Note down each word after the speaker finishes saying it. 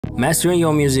Mastering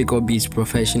your music or beats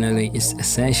professionally is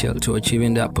essential to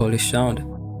achieving that polished sound.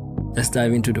 Let's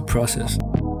dive into the process.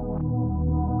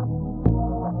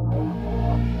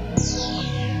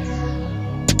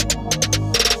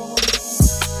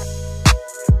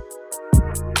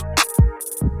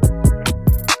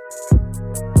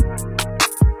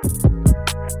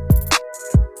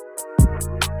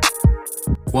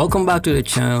 Welcome back to the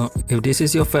channel. If this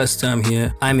is your first time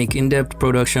here, I make in-depth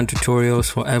production tutorials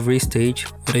for every stage,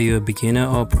 whether you're a beginner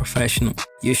or professional.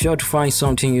 You're sure to find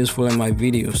something useful in my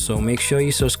videos, so make sure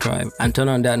you subscribe and turn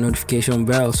on that notification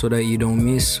bell so that you don't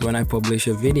miss when I publish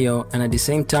a video, and at the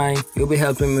same time, you'll be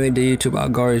helping me with the YouTube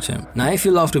algorithm. Now, if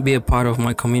you love to be a part of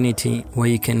my community where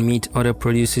you can meet other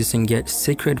producers and get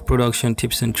secret production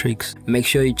tips and tricks, make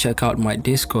sure you check out my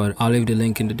Discord. I'll leave the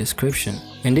link in the description.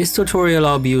 In this tutorial,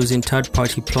 I'll be using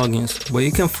third-party plugins, but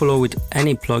you can follow with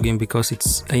any plugin because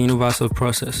it's a universal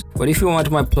process. But if you want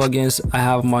my plugins, I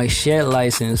have my shared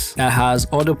license that has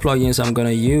all the plugins I'm gonna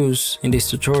use in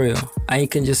this tutorial, and you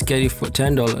can just get it for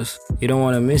 $10. You don't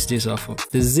want to miss this offer.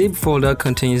 The zip folder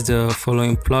contains the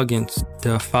following plugins: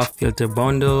 the FabFilter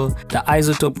bundle, the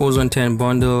iZotope Ozone 10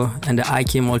 bundle, and the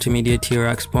IK Multimedia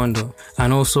T-Rex bundle,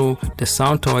 and also the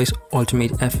Soundtoys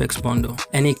Ultimate FX bundle.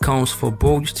 And it comes for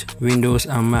both Windows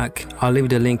and Mac. I'll leave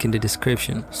the link in the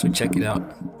description, so check it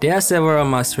out. There are several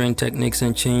mastering techniques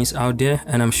and chains out there,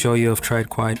 and I'm sure you have tried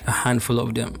quite a handful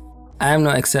of them. I am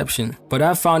no exception, but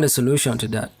I've found a solution to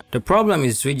that. The problem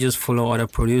is we just follow other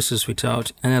producers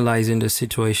without analyzing the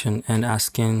situation and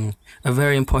asking a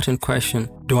very important question: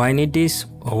 do I need this,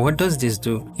 or what does this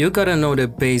do? You gotta know the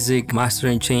basic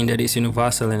mastering chain that is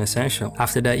universal and essential.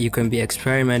 After that, you can be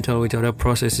experimental with other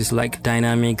processes like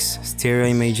dynamics, stereo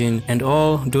imaging, and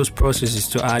all those processes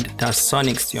to add that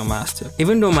sonics to your master.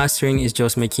 Even though mastering is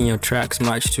just making your tracks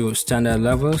match to standard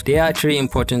levels, there are 3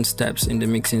 important steps in the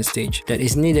mixing stage that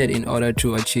is needed in order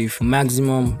to achieve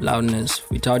maximum loudness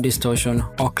without distortion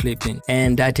or clipping,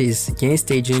 and that is gain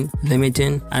staging,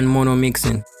 limiting, and mono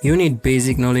mixing. You need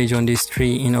basic knowledge on these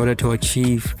 3 in order to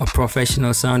achieve a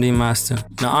professional sounding master.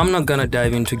 Now, I'm not gonna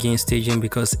dive into gain staging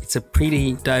because it's a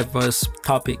pretty diverse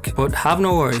topic, but have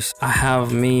no worries, I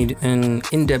have made an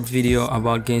in-depth video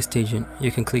about gain staging.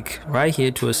 You can click right here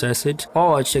to access it,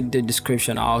 or check the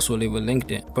description. I'll also leave a link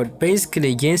there. But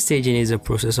basically, gain staging is a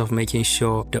process of making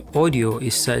sure the audio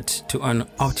is set to an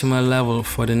optimal level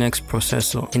for the next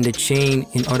processor in the chain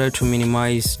in order to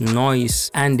minimize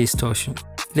noise and distortion.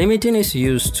 Limiting is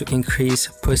used to increase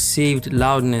perceived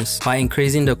loudness by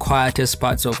increasing the quietest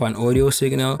parts of an audio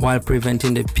signal while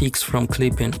preventing the peaks from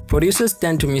clipping. Producers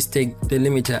tend to mistake the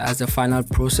limiter as the final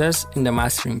process in the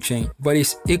mastering chain, but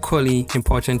it's equally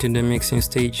important in the mixing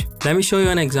stage. Let me show you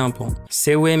an example.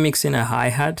 Say we're mixing a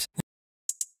hi-hat,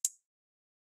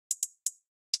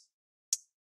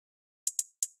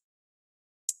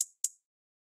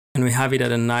 and we have it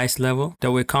at a nice level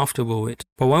that we're comfortable with.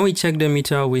 But when we check the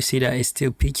meter, we see that it's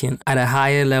still peaking at a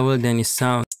higher level than it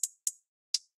sounds.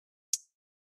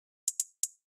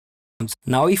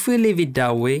 Now, if we leave it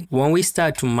that way, when we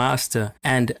start to master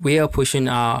and we are pushing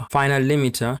our final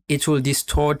limiter, it will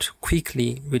distort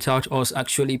quickly without us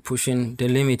actually pushing the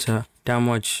limiter that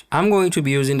much. I'm going to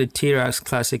be using the T-Rex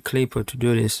Classic Clipper to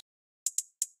do this.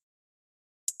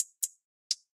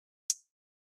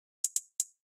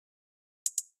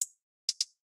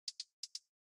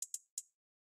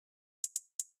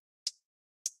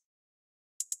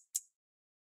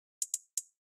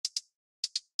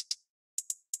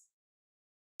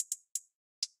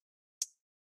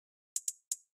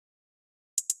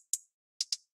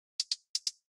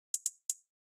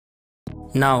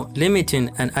 Now, limiting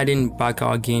and adding back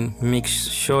our gain makes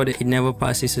sure that it never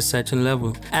passes a certain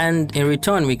level, and in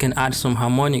return we can add some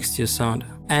harmonics to your sound.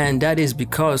 And that is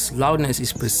because loudness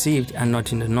is perceived and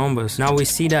not in the numbers. Now we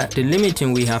see that the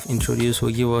limiting we have introduced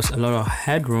will give us a lot of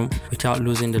headroom without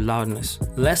losing the loudness.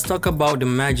 Let's talk about the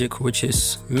magic, which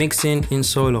is mixing in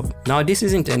solo. Now, this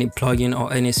isn't any plugin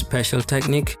or any special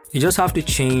technique. You just have to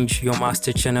change your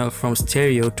master channel from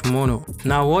stereo to mono.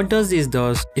 Now, what this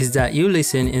does is that you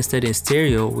listen instead in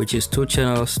stereo, which is 2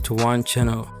 channels to 1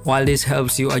 channel. While this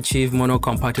helps you achieve mono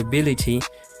compatibility,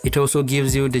 it also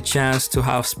gives you the chance to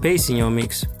have space in your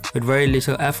mix with very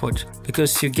little effort,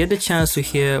 because you get the chance to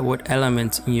hear what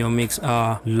elements in your mix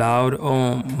are loud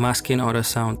or masking other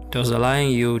sound, thus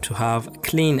allowing you to have a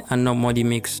clean and not muddy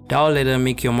mix that will later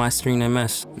make your mastering a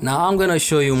mess. Now, I'm gonna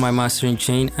show you my mastering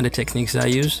chain and the techniques I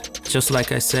use. Just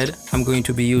like I said, I'm going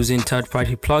to be using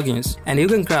third-party plugins, and you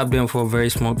can grab them for a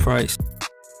very small price.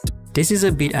 This is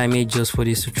a beat I made just for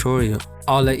this tutorial.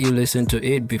 I'll let you listen to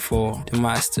it before the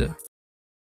master.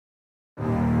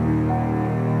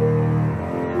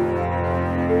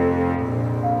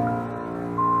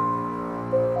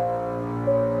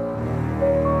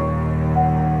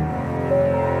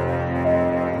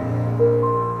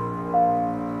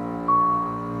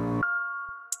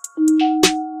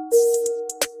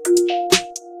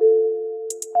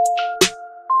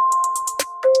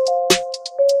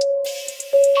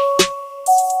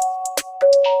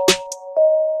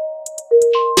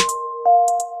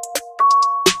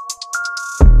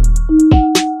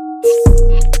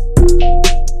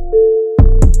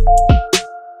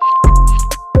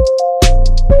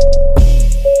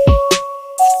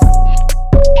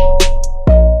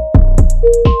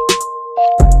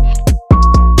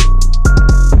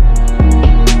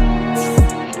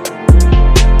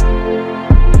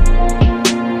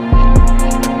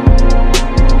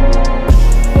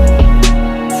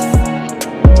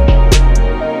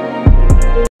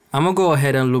 I'm gonna go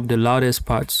ahead and loop the loudest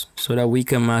parts so that we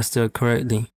can master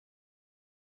correctly.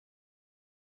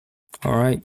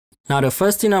 Alright, now the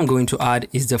first thing I'm going to add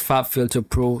is the FabFilter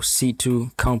Pro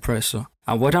C2 compressor.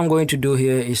 And what I'm going to do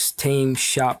here is tame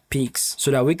sharp peaks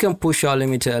so that we can push our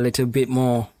limiter a little bit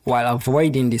more while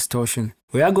avoiding distortion.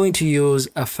 We are going to use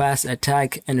a fast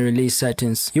attack and release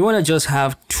settings. You want to just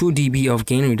have 2 dB of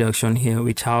gain reduction here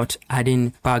without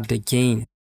adding back the gain.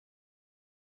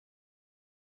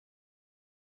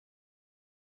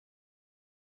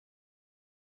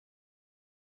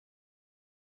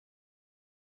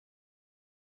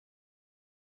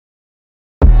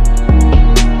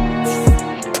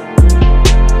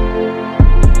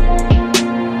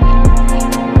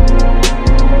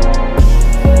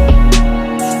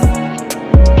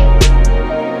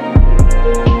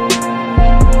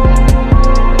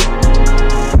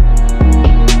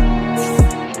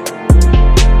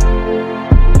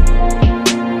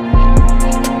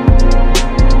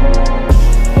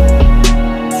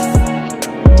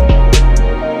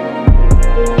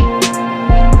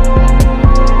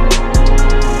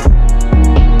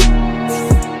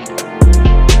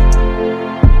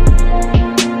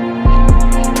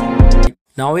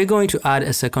 Now we're going to add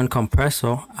a second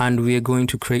compressor and we're going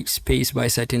to create space by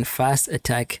setting fast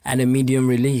attack and a medium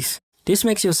release. This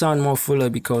makes your sound more fuller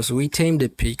because we tame the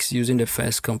peaks using the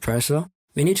first compressor.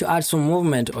 We need to add some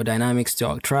movement or dynamics to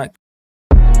our track.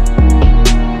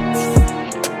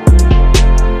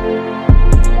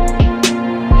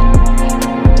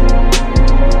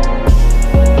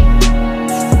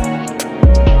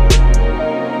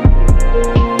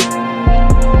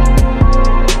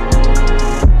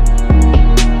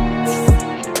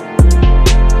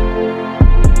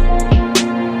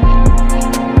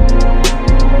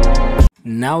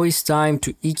 Now it's time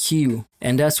to EQ,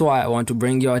 and that's why I want to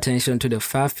bring your attention to the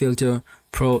FabFilter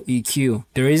Pro EQ.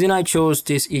 The reason I chose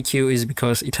this EQ is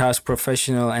because it has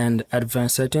professional and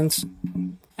advanced settings,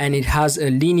 and it has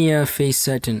a linear phase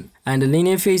setting. And the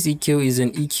linear phase EQ is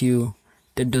an EQ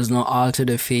that does not alter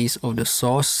the phase of the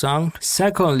source sound.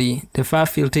 Secondly, the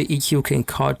FabFilter EQ can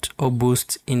cut or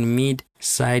boost in mid,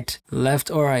 side,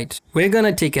 left or right. We're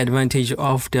gonna take advantage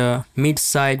of the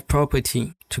mid-side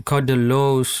property to cut the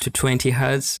lows to 20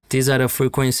 Hz. These are the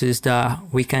frequencies that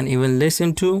we can even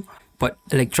listen to, but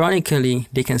electronically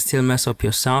they can still mess up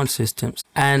your sound systems.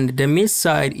 And the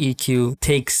mid-side EQ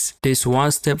takes this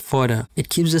one step further. It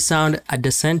keeps the sound at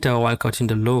the center while cutting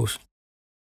the lows.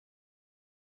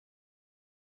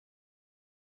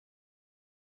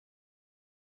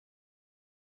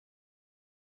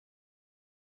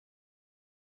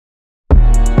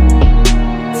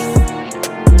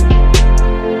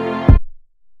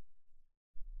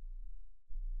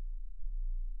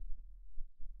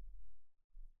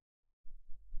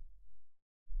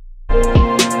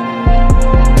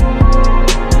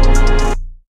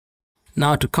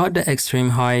 Now to cut the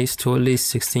extreme highs to at least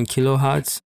 16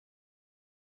 kHz.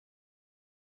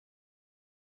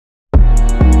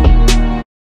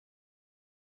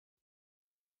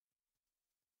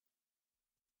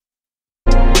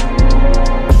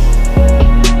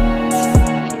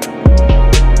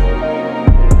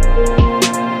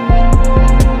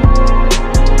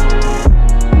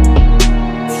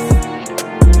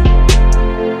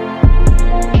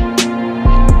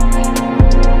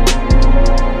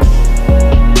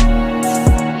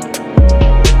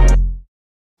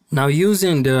 Now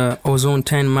using the Ozone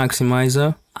 10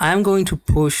 maximizer, I'm going to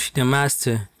push the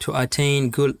master to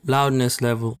attain good loudness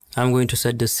level. I'm going to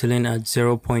set the ceiling at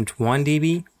 0.1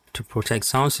 dB to protect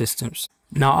sound systems.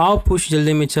 Now I'll push the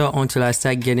limiter until I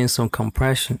start getting some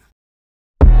compression.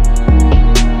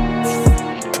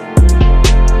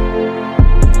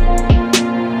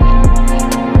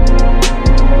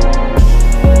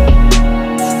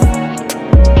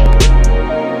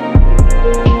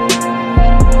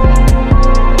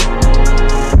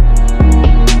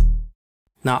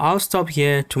 Now I'll stop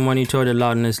here to monitor the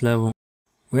loudness level.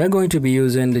 We are going to be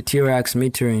using the T-Rax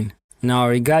metering. Now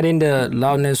regarding the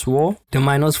loudness wall, the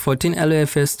 -14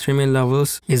 LFS streaming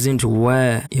levels isn't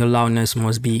where your loudness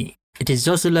must be. It is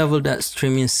just the level that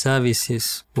streaming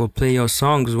services will play your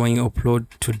songs when you upload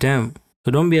to them.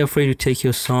 So don't be afraid to take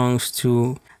your songs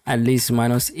to at least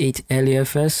 -8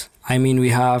 LFS. I mean, we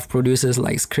have producers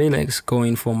like Skrillex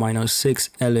going for -6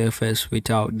 LFS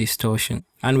without distortion.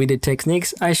 And with the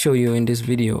techniques I show you in this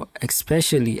video,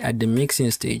 especially at the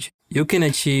mixing stage, you can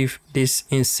achieve these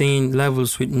insane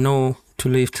levels with no to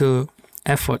little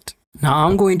effort. Now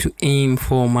I'm going to aim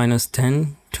for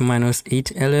 -10 to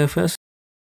 -8 LFS.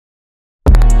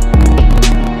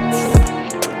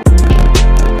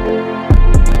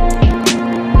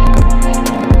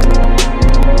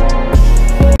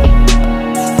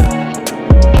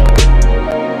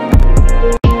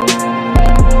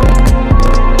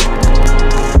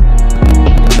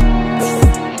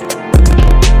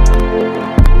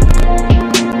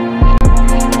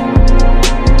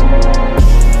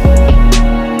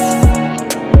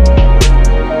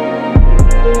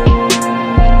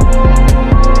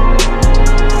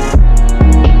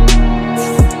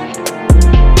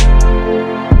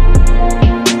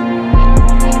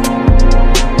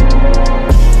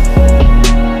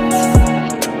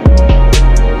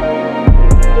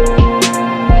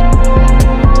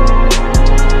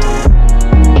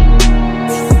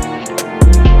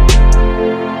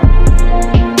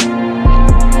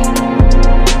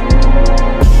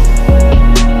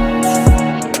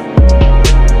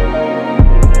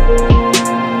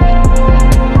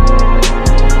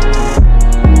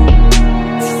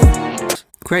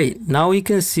 Great, now we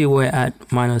can see we're at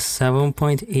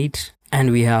 -7.8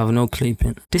 and we have no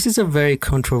clipping. This is a very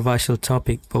controversial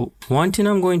topic, but one thing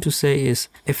I'm going to say is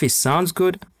if it sounds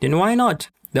good, then why not?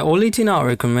 The only thing I'll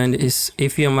recommend is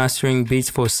if you're mastering beats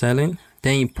for selling,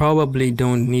 then you probably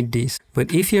don't need this.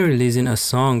 But if you're releasing a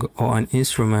song or an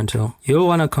instrumental, you'll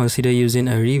want to consider using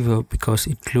a reverb because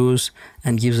it glues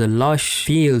and gives a lush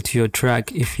feel to your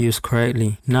track if used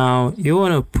correctly. Now, you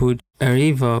want to put a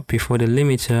reverb before the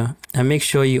limiter and make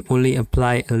sure you only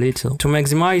apply a little. To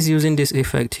maximize using this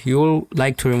effect, you'll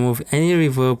like to remove any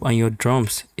reverb on your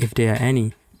drums if there are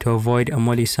any to avoid a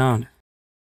muddy sound.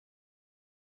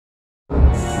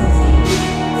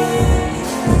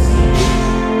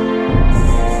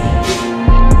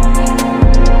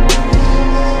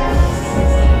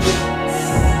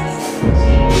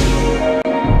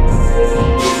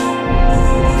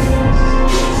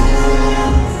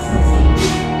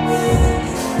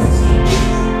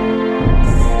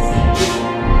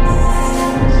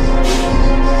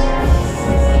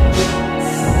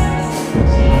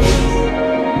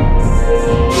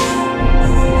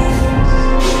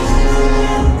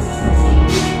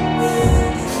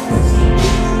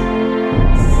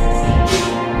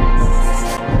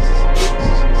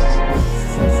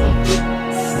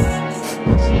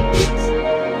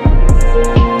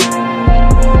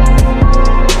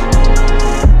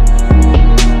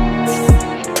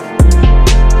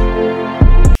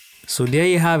 So there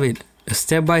you have it, a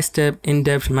step-by-step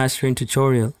in-depth mastering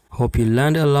tutorial. Hope you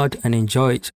learned a lot and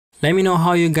enjoyed. Let me know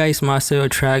how you guys master your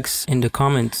tracks in the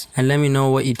comments and let me know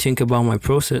what you think about my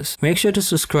process. Make sure to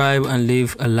subscribe and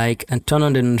leave a like and turn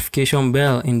on the notification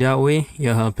bell. In that way,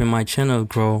 you're helping my channel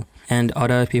grow and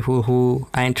other people who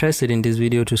are interested in this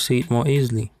video to see it more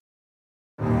easily.